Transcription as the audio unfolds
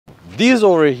This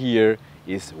over here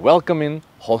is welcoming,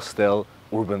 hostile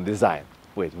urban design.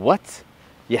 Wait, what?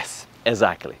 Yes,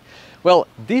 exactly. Well,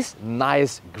 these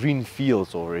nice green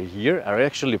fields over here are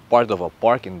actually part of a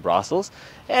park in Brussels,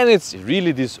 and it's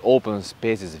really, this open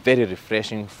space is very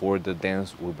refreshing for the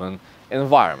dense urban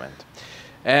environment.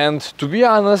 And to be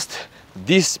honest,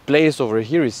 this place over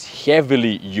here is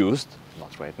heavily used,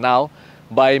 not right now,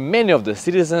 by many of the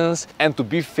citizens, and to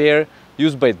be fair,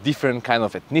 used by different kind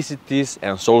of ethnicities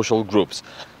and social groups.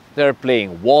 They're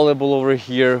playing volleyball over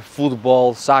here,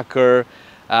 football, soccer,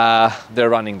 they're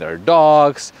running their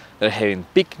dogs, they're having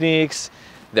picnics,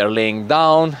 they're laying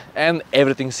down, and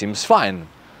everything seems fine.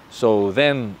 So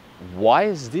then, why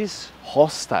is this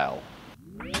hostile?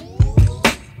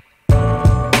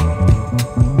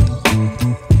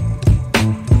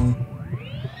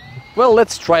 Well,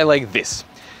 let's try like this.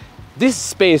 This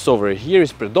space over here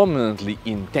is predominantly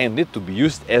intended to be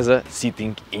used as a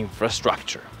seating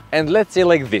infrastructure. And let's say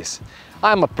like this.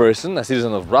 I'm a person, a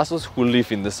citizen of Brussels, who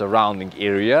live in the surrounding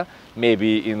area,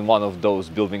 maybe in one of those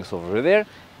buildings over there,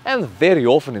 and very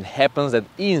often it happens that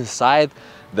inside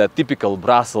the typical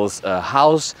Brussels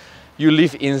house, you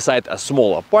live inside a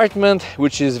small apartment,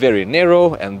 which is very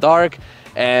narrow and dark,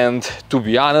 and to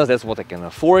be honest, that's what I can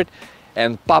afford.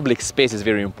 And public space is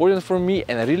very important for me,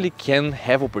 and I really can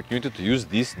have opportunity to use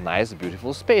this nice,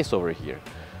 beautiful space over here.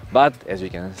 But as you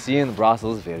can see, in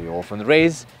Brussels very often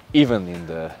rains, even in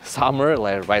the summer,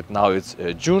 like right now it's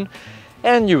June,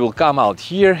 and you will come out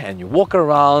here and you walk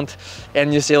around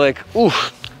and you say like, ooh,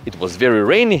 it was very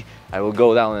rainy, I will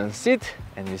go down and sit,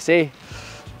 and you say,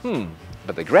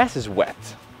 but the grass is wet,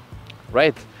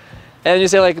 right? And you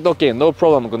say like, okay, no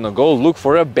problem, I'm gonna go look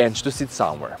for a bench to sit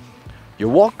somewhere. You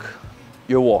walk,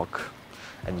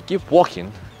 and you keep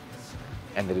walking,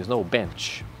 and there is no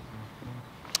bench.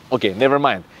 Okay, never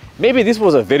mind. Maybe this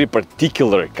was a very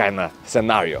particular kind of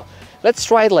scenario. Let's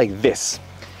try it like this.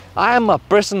 I am a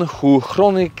person who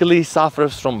chronically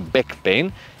suffers from back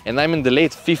pain, and I'm in the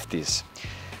late 50s.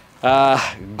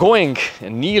 Going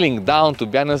and kneeling down, to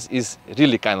be honest, is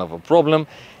really kind of a problem,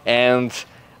 and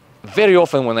very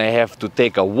often when I have to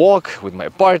take a walk with my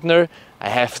partner, I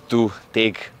have to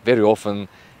take very often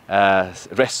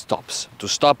rest stops, to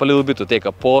stop a little bit, to take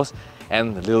a pause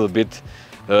and a little bit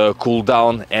cool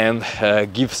down and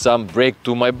give some break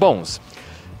to my bones.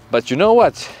 But you know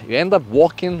what? You end up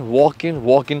walking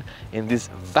in this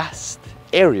vast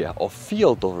area of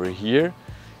field over here,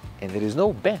 and there is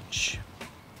no bench.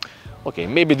 Okay,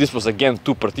 maybe this was again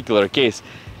too particular case.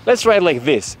 Let's try it like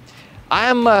this. I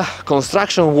am a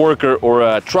construction worker or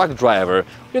a truck driver,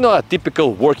 you know, a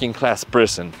typical working class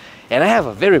person, and I have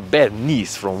a very bad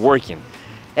knees from working.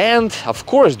 And of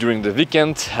course, during the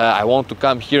weekend, I want to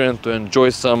come here and to enjoy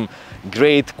some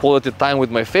great quality time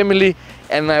with my family,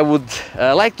 and I would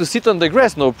like to sit on the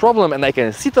grass, no problem, and I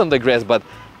can sit on the grass, but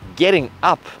getting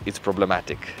up is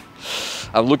problematic.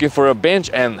 I'm looking for a bench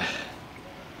and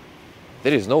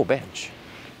there is no bench.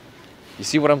 You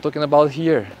see what I'm talking about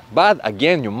here? But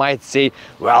again, you might say,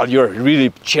 well, you're really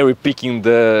cherry-picking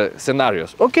the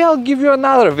scenarios. Okay, I'll give you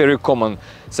another very common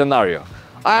scenario.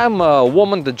 I'm a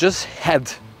woman that just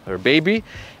had her baby,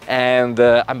 and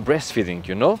I'm breastfeeding,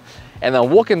 you know? And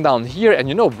I'm walking down here, and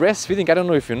you know, breastfeeding, I don't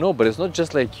know if you know, but it's not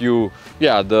just like you,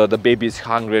 the baby is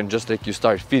hungry and just like you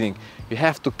start feeding. You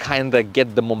have to kind of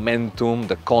get the momentum,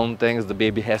 the context, the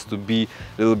baby has to be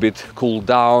a little bit cooled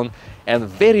down. And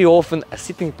very often a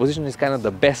sitting position is kind of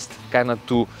the best kind of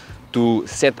to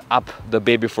set up the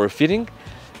baby for feeding.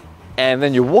 And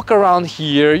then you walk around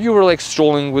here, you were like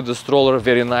strolling with the stroller,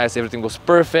 very nice, everything was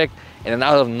perfect. And then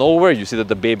out of nowhere, you see that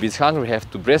the baby is hungry, you have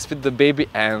to breastfeed the baby,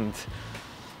 and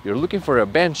you're looking for a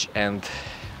bench and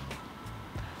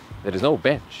there is no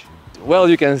bench. Well,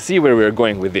 you can see where we're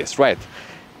going with this, right?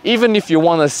 Even if you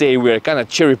want to say we're kind of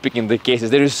cherry-picking the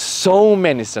cases, there is so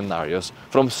many scenarios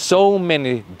from so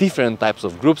many different types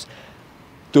of groups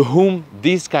to whom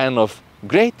this kind of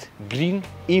great green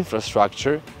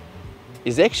infrastructure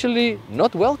is actually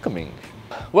not welcoming.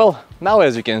 Well, now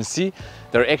as you can see,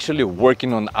 they're actually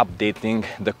working on updating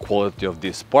the quality of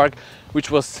this park,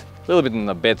 which was a little bit in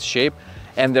a bad shape,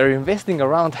 and they're investing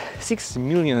around 6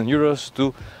 million euros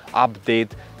to update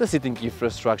the sitting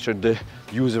infrastructure, the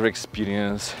user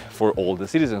experience for all the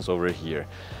citizens over here.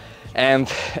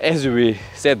 And as we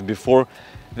said before,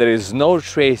 there is no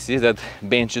traces that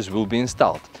benches will be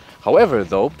installed. However,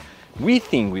 though, we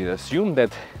assume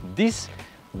that this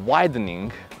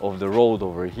widening of the road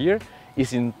over here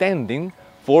is intending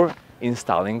for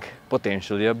installing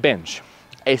potentially a bench,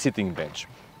 a sitting bench.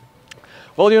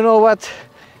 Well, you know what?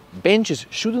 Benches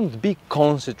shouldn't be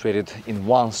concentrated in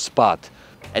one spot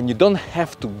and you don't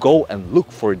have to go and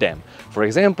look for them. For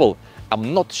example,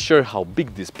 I'm not sure how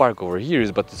big this park over here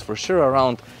is, but it's for sure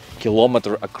around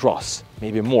kilometer across,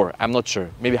 maybe more, I'm not sure,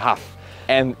 maybe half.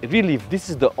 And really, if this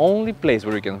is the only place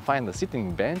where you can find a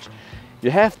sitting bench,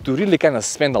 you have to really kind of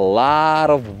spend a lot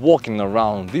of walking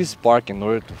around this park in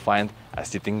order to find a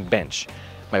sitting bench.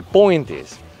 My point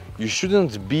is, you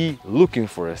shouldn't be looking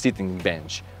for a sitting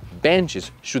bench.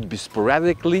 Benches should be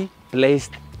sporadically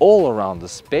placed all around the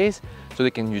space so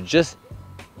that you just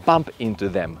bump into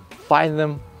them, find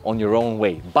them on your own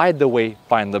way. By the way,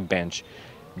 find a bench.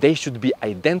 They should be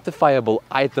identifiable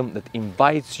item that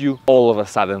invites you all of a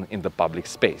sudden in the public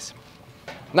space.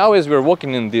 Now, as we're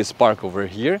walking in this park over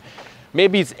here,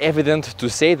 maybe it's evident to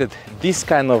say that this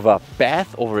kind of a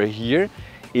path over here,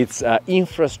 it's an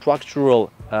infrastructural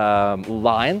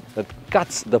line that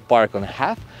cuts the park on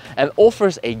half and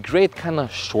offers a great kind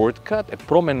of shortcut, a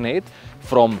promenade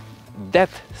from that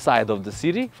side of the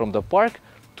city, from the park,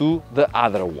 to the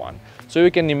other one. So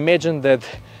you can imagine that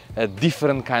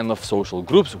different kind of social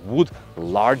groups would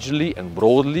largely and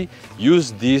broadly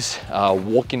use this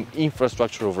walking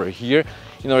infrastructure over here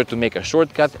in order to make a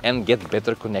shortcut and get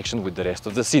better connection with the rest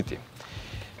of the city.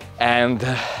 And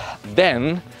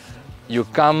then you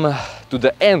come to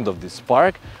the end of this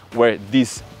park where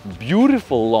this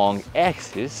beautiful long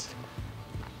axis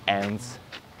ends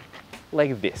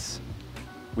like this,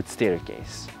 with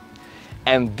staircase.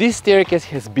 And this staircase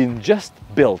has been just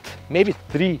built maybe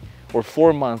 3 or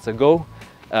 4 months ago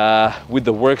with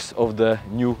the works of the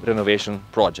new renovation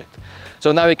project.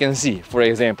 So now you can see, for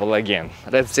example, again,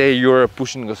 let's say you're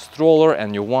pushing a stroller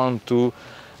and you want to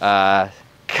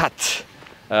cut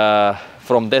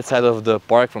from that side of the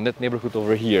park, from that neighborhood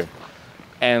over here,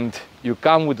 and you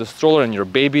come with the stroller and your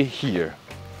baby here.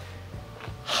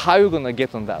 How are you gonna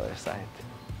get on the other side?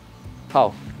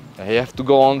 How? You have to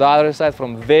go on the other side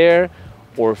from there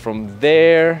or from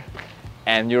there,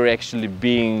 and you're actually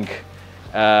being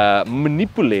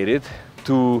manipulated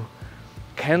to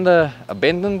kind of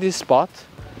abandon this spot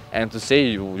and to say,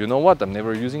 you know what, I'm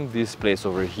never using this place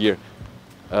over here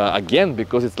again,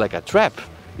 because it's like a trap.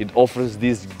 It offers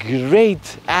this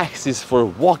great axis for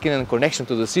walking and connection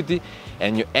to the city,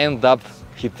 and you end up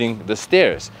hitting the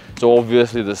stairs. So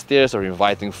obviously the stairs are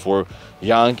inviting for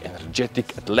young,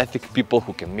 energetic, athletic people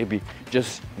who can maybe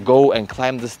just go and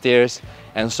climb the stairs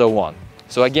and so on.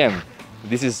 So again,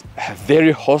 this is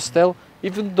very hostile,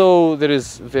 even though there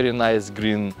is very nice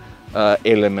green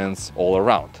elements all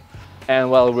around. And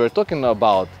while we're talking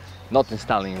about not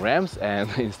installing ramps and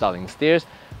installing stairs,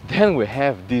 then we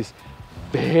have this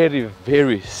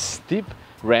very steep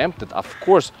ramp that of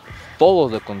course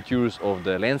follows the contours of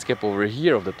the landscape over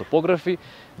here, of the topography,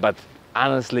 but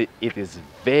honestly it is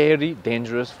very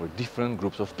dangerous for different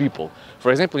groups of people.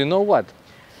 For example, you know what?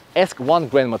 Ask one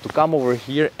grandma to come over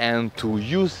here and to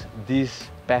use this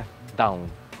path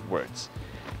downwards.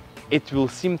 It will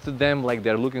seem to them like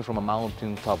they're looking from a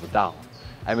mountain top down.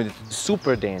 I mean, it's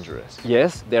super dangerous.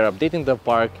 Yes, they're updating the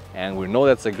park and we know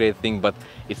that's a great thing, but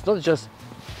it's not just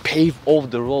pave all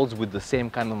the roads with the same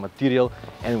kind of material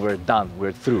and we're done,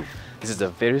 we're through. This is a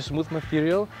very smooth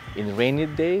material. In rainy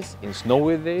days, in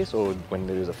snowy days, or when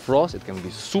there is a frost, it can be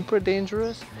super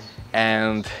dangerous,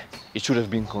 and it should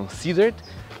have been considered.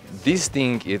 This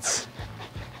thing, it's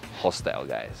hostile,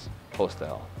 guys,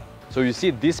 hostile. So you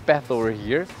see this path over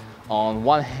here. On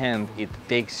one hand, it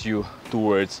takes you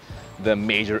towards the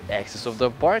major axis of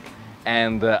the park,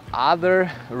 and the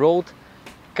other road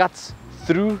cuts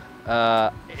through,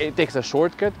 it takes a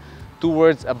shortcut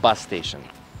towards a bus station.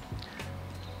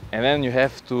 And then you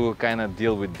have to kind of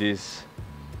deal with this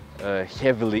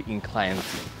heavily inclined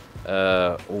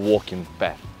walking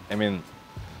path. I mean,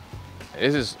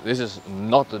 this is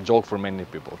not a joke for many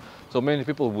people. So many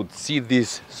people would see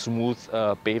this smooth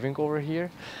paving over here,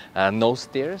 no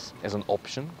stairs as an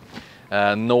option,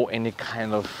 no any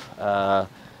kind of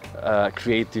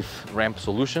creative ramp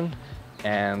solution,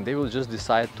 and they will just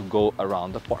decide to go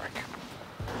around the park.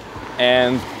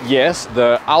 And yes,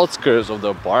 the outskirts of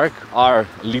the park are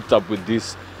lit up with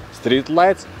these street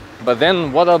lights, but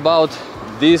then what about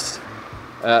these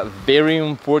very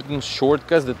important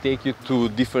shortcuts that take you to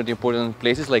different important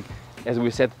places, like, as we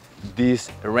said,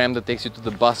 this ramp that takes you to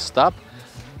the bus stop?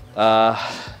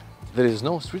 There is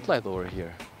no street light over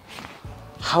here.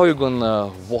 How are you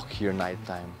gonna walk here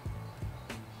nighttime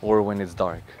or when it's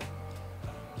dark?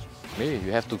 Maybe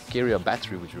you have to carry a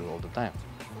battery with you all the time.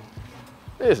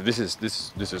 This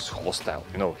is hostile,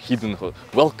 you know, hidden,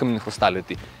 welcoming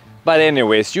hostility. But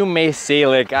anyways, you may say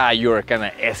like, you're kind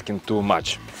of asking too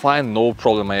much. Fine, no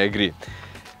problem, I agree.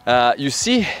 You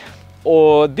see,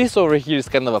 this over here is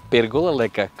kind of a pergola,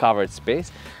 like a covered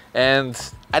space. And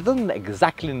I don't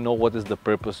exactly know what is the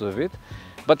purpose of it,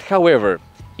 but however,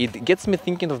 it gets me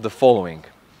thinking of the following.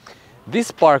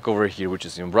 This park over here, which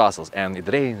is in Brussels, and it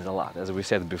rains a lot, as we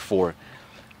said before,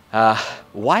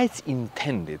 why it's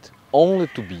intended only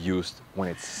to be used when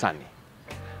it's sunny?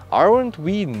 Aren't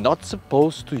we not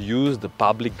supposed to use the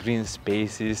public green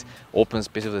spaces, open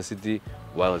space of the city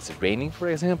while it's raining, for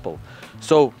example?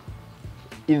 So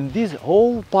in this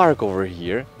whole park over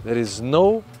here, there is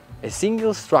a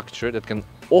single structure that can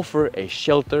offer a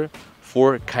shelter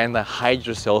for kind of hide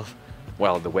yourself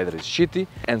while the weather is shitty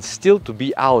and still to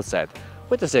be outside.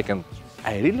 Wait a second,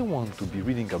 I really want to be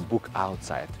reading a book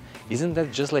outside. Isn't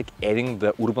that just like adding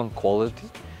the urban quality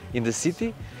in the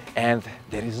city? And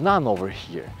there is none over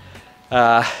here.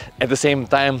 At the same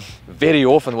time, very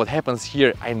often what happens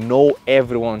here, I know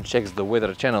everyone checks the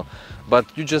weather channel, but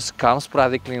you just come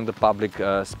sporadically in the public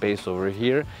space over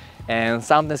here, and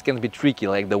sometimes can be tricky,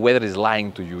 like the weather is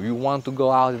lying to you. You want to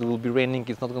go out, it will be raining,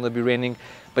 it's not going to be raining,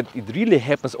 but it really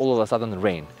happens all of a sudden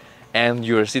rain. And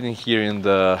you're sitting here in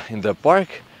the park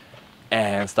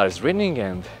and starts raining,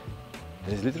 and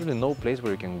there's literally no place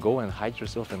where you can go and hide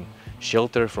yourself and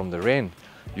shelter from the rain.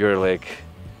 You're like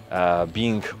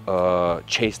being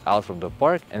chased out from the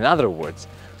park. In other words,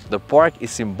 the park is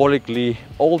symbolically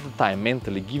all the time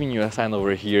mentally giving you a sign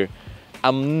over here,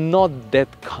 I'm not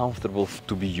that comfortable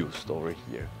to be used over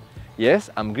here. Yes,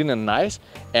 I'm green and nice,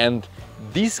 and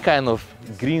this kind of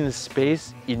green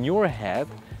space in your head,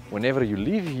 whenever you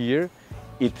live here,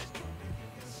 it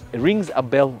rings a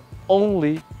bell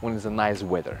only when it's a nice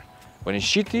weather. When it's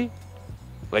shitty,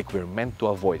 like we're meant to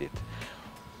avoid it.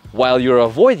 While you're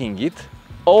avoiding it,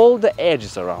 all the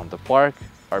edges around the park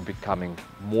are becoming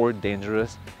more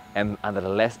dangerous and under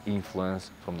less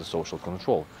influence from the social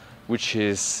control, which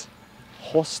is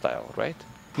hostile, right?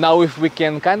 Now, if we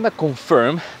can kind of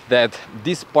confirm that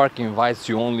this park invites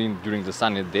you only during the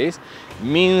sunny days,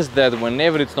 means that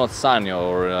whenever it's not sunny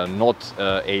or not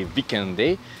a weekend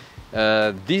day,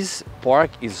 this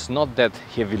park is not that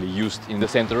heavily used in the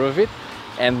center of it,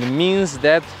 and means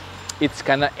that it's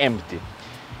kind of empty.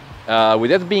 With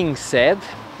that being said,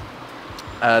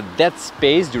 that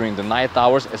space during the night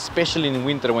hours, especially in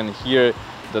winter when here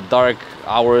the dark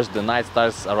hours, the night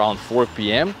starts around 4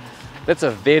 p.m, that's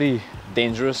a very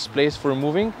dangerous place for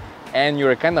moving, and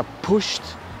you're kind of pushed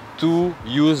to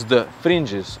use the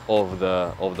fringes of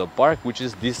the park, which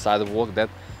is this sidewalk that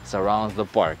surrounds the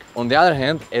park. On the other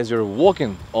hand, as you're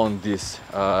walking on this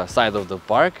side of the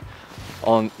park,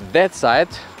 on that side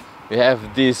you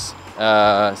have these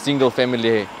single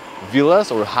family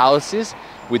villas or houses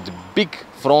with big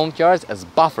front yards as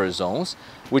buffer zones,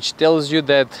 which tells you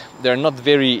that they're not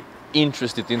very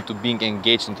interested into being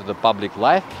engaged into the public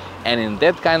life, and in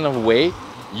that kind of way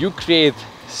you create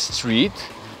street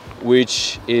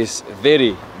which is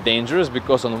very dangerous,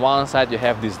 because on one side you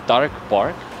have this dark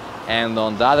park and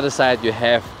on the other side you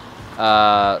have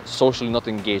socially not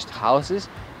engaged houses,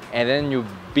 and then you're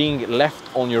being left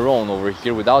on your own over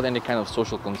here without any kind of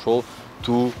social control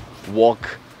to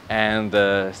walk and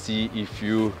see if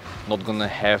you're not gonna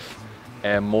have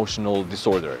emotional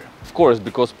disorder. Of course,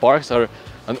 because parks are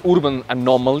an urban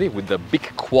anomaly with a big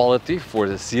quality for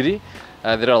the city,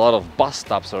 there are a lot of bus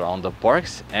stops around the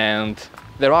parks, and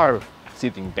there are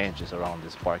sitting benches around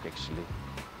this park actually.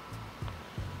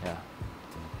 Yeah.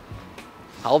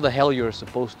 How the hell you're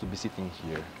supposed to be sitting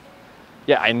here?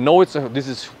 Yeah, I know this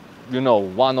is, you know,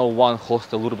 101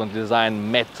 hostel urban design,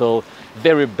 metal,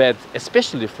 very bad,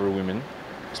 especially for women,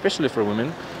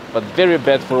 but very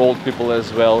bad for old people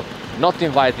as well. Not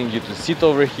inviting you to sit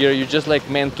over here, you're just like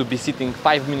meant to be sitting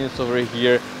 5 minutes over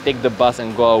here, take the bus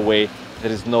and go away.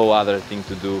 There is no other thing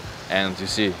to do, and you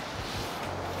see.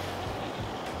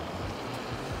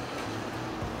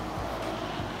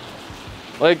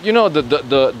 Like, you know,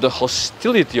 the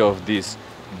hostility of this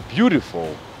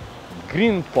beautiful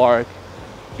green park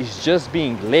is just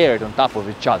being layered on top of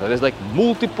each other. There's like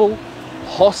multiple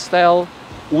hostile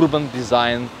urban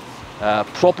design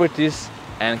properties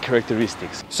and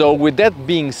characteristics. So with that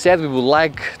being said, we would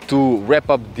like to wrap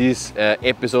up this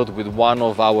episode with one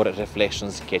of our reflection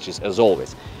sketches as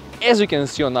always. As you can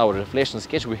see on our reflection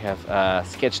sketch, we have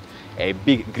sketched a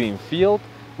big green field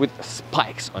with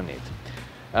spikes on it.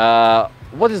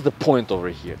 What is the point over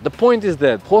here? The point is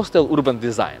that hostile urban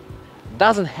design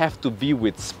doesn't have to be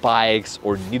with spikes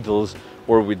or needles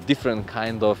or with different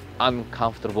kind of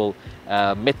uncomfortable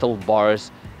metal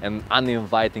bars and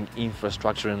uninviting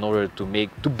infrastructure in order to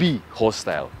be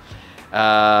hostile.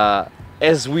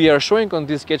 As we are showing on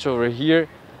this sketch over here,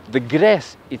 the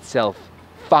grass itself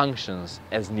functions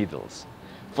as needles.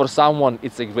 For someone,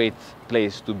 it's a great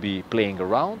place to be playing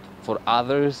around. For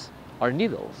others, are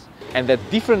needles. And that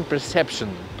different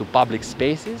perception to public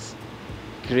spaces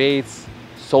creates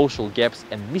social gaps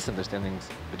and misunderstandings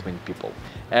between people.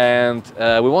 And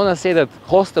we want to say that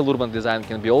hostile urban design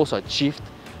can be also achieved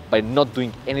by not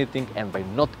doing anything and by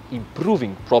not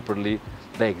improving properly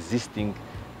the existing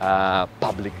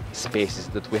public spaces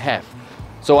that we have.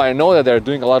 So I know that they're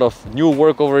doing a lot of new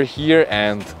work over here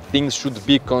and things should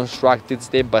be constructed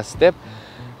step by step,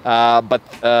 but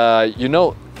you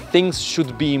know, things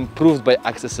should be improved by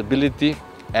accessibility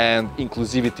and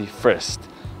inclusivity first,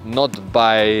 not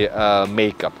by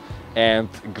makeup. And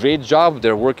great job,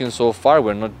 they're working so far.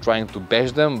 We're not trying to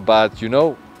bash them, but you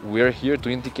know, we're here to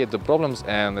indicate the problems,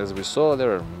 and as we saw,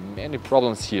 there are many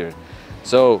problems here.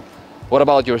 So what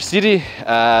about your city?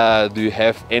 Do you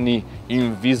have any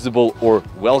invisible or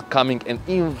welcoming and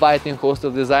inviting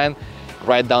hostel design?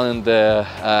 Write down in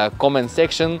the comment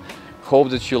section. Hope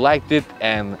that you liked it,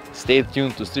 and stay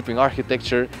tuned to Stripping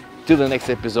Architecture till the next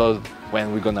episode,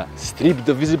 when we're gonna strip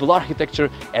the visible architecture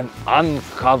and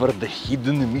uncover the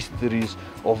hidden mysteries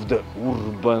of the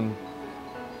urban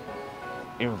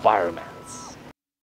environment.